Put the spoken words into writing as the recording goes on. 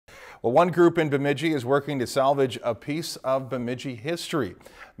Well, one group in Bemidji is working to salvage a piece of Bemidji history.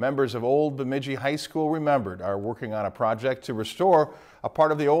 Members of Old Bemidji High School Remembered are working on a project to restore a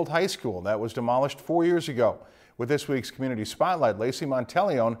part of the old high school that was demolished 4 years ago. With this week's Community Spotlight, Lacey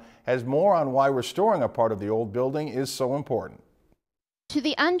Monteleone has more on why restoring a part of the old building is so important. To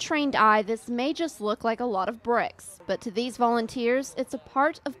the untrained eye, this may just look like a lot of bricks, but to these volunteers, it's a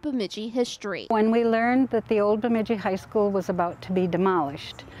part of Bemidji history. When we learned that the old Bemidji High School was about to be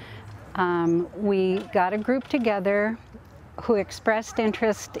demolished, we got a group together who expressed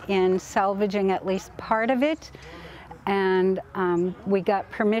interest in salvaging at least part of it, and we got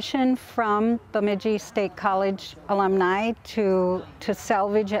permission from Bemidji State College alumni to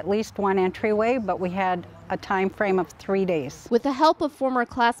salvage at least one entryway, but we had a time frame of 3 days. With the help of former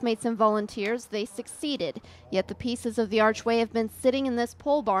classmates and volunteers, they succeeded, yet the pieces of the archway have been sitting in this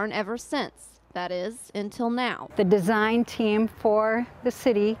pole barn ever since. That is, until now. The design team for the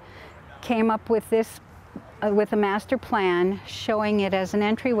city came up with this, with a master plan showing it as an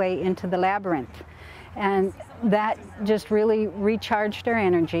entryway into the labyrinth. And that just really recharged our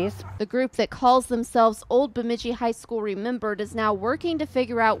energies. The group that calls themselves Old Bemidji High School Remembered is now working to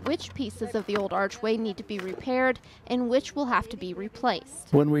figure out which pieces of the old archway need to be repaired and which will have to be replaced.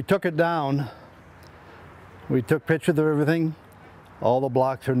 When we took it down, we took pictures of everything. All the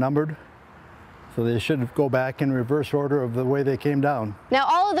blocks are numbered, so they should go back in reverse order of the way they came down. Now,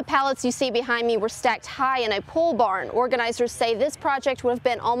 all of the pallets you see behind me were stacked high in a pole barn. Organizers say this project would have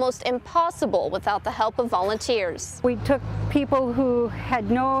been almost impossible without the help of volunteers. We took people who had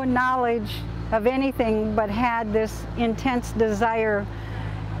no knowledge of anything but had this intense desire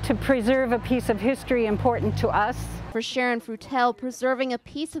to preserve a piece of history important to us. For Sharon Frutel, preserving a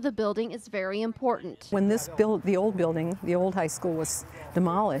piece of the building is very important. When the old building, the old high school, was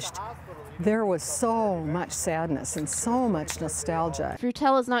demolished, there was so much sadness and so much nostalgia.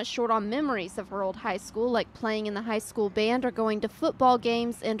 Frutel is not short on memories of her old high school, like playing in the high school band or going to football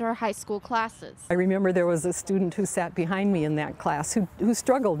games and her high school classes. I remember there was a student who sat behind me in that class who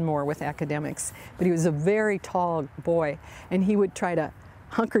struggled more with academics, but he was a very tall boy, and he would try to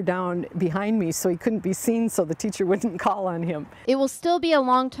hunker down behind me so he couldn't be seen so the teacher wouldn't call on him. It will still be a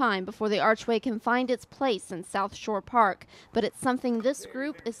long time before the archway can find its place in South Shore Park, but it's something this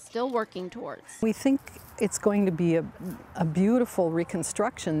group is still working towards. We think it's going to be a beautiful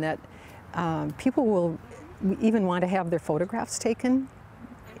reconstruction that people will even want to have their photographs taken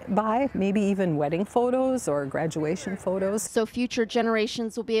by, maybe even wedding photos or graduation photos. So future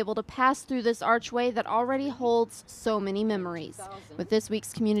generations will be able to pass through this archway that already holds so many memories. With this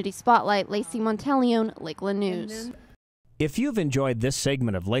week's Community Spotlight, Lacey Monteleone, Lakeland News. If you've enjoyed this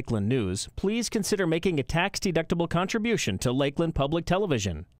segment of Lakeland News, please consider making a tax-deductible contribution to Lakeland Public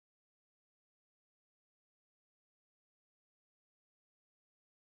Television.